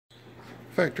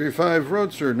Factory 5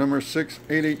 Roadster number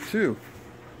 6882.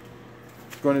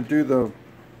 Going to do the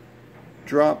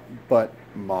drop butt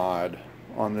mod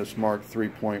on this Mark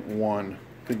 3.1. I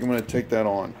think I'm going to take that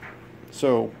on.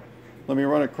 So let me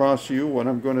run across you what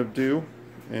I'm going to do,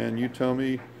 and you tell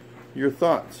me your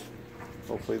thoughts.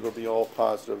 Hopefully they'll be all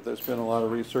positive. There's been a lot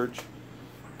of research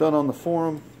done on the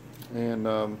forum, and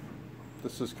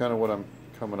this is kind of what I'm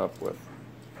coming up with.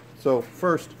 So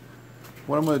first,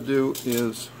 what I'm going to do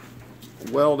is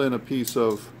weld in a piece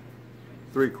of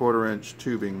 3/4 inch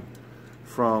tubing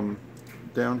from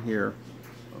down here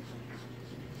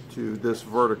to this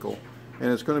vertical,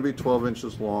 and it's going to be 12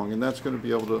 inches long, and that's going to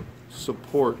be able to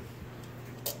support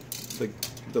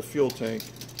the fuel tank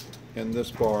and this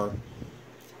bar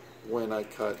when I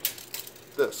cut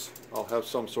this. I'll have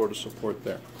some sort of support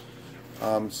there.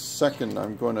 Second,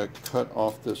 I'm going to cut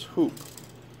off this hoop.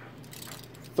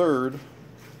 Third,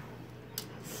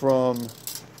 from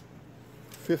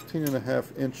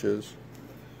 15.5 inches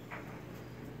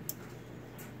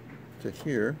to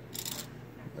here,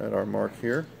 at our mark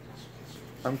here,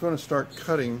 I'm going to start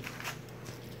cutting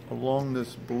along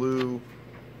this blue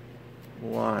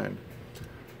line.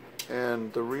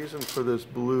 And the reason for this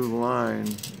blue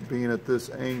line being at this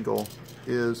angle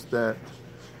is that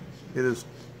it is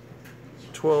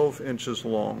 12 inches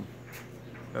long.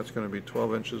 That's going to be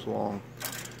 12 inches long.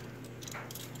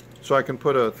 So I can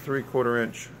put a 3/4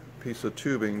 inch piece of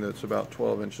tubing that's about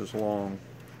 12 inches long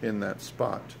in that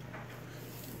spot.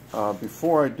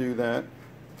 Before I do that,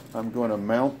 I'm going to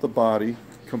mount the body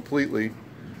completely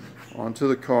onto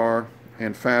the car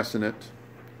and fasten it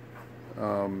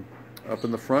up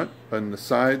in the front, in the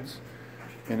sides,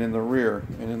 and in the rear.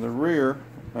 And in the rear,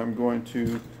 I'm going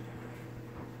to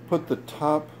put the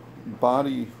top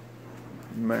body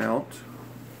mount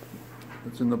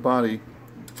that's in the body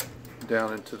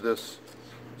down into this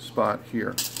spot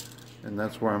here, and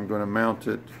that's where I'm going to mount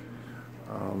it.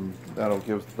 That'll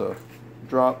give the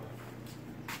drop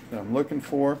that I'm looking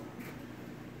for,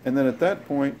 and then at that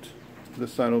point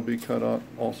this side will be cut up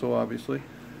also, obviously.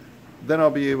 Then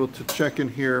I'll be able to check in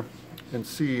here and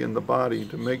see in the body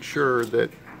to make sure that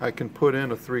I can put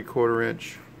in a 3/4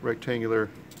 inch rectangular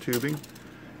tubing,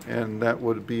 and that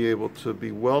would be able to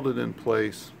be welded in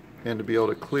place and to be able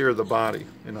to clear the body,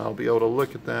 and I'll be able to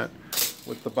look at that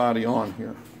with the body on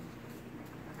here.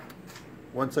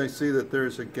 Once I see that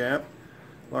there's a gap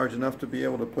large enough to be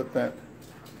able to put that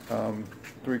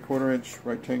 3/4 inch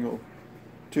rectangle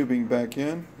tubing back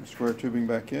in, square tubing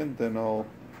back in, then I'll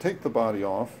take the body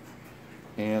off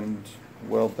and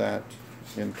weld that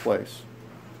in place.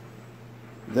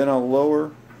 Then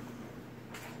I'll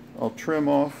trim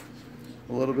off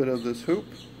a little bit of this hoop,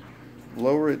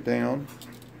 lower it down,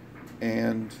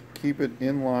 and keep it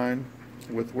in line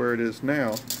with where it is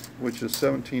now, which is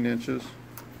 17 inches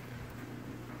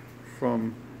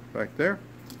from back there,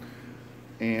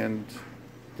 and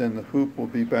then the hoop will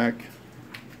be back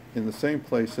in the same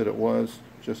place that it was,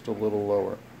 just a little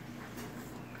lower.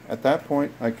 At that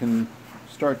point, I can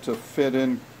start to fit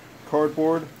in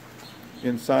cardboard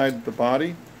inside the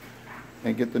body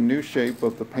and get the new shape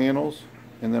of the panels,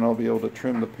 and then I'll be able to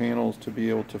trim the panels to be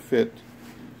able to fit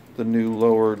the new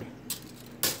lowered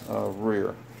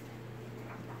rear.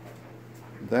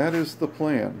 That is the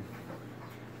plan.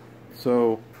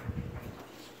 So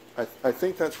I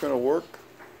think that's going to work.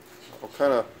 I'll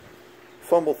kind of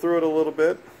fumble through it a little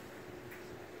bit,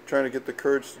 trying to get the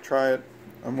courage to try it.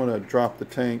 I'm going to drop the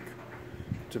tank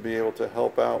to be able to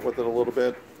help out with it a little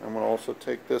bit. I'm going to also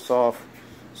take this off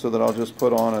so that I'll just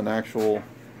put on an actual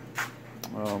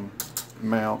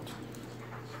mount.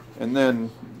 And then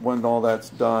when all that's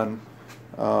done,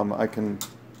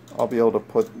 I'll be able to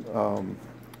put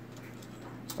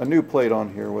a new plate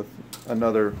on here with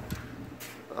another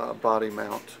body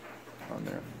mount on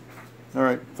there.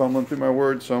 Alright, fumbling through my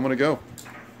words, so I'm going to go.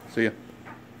 See ya.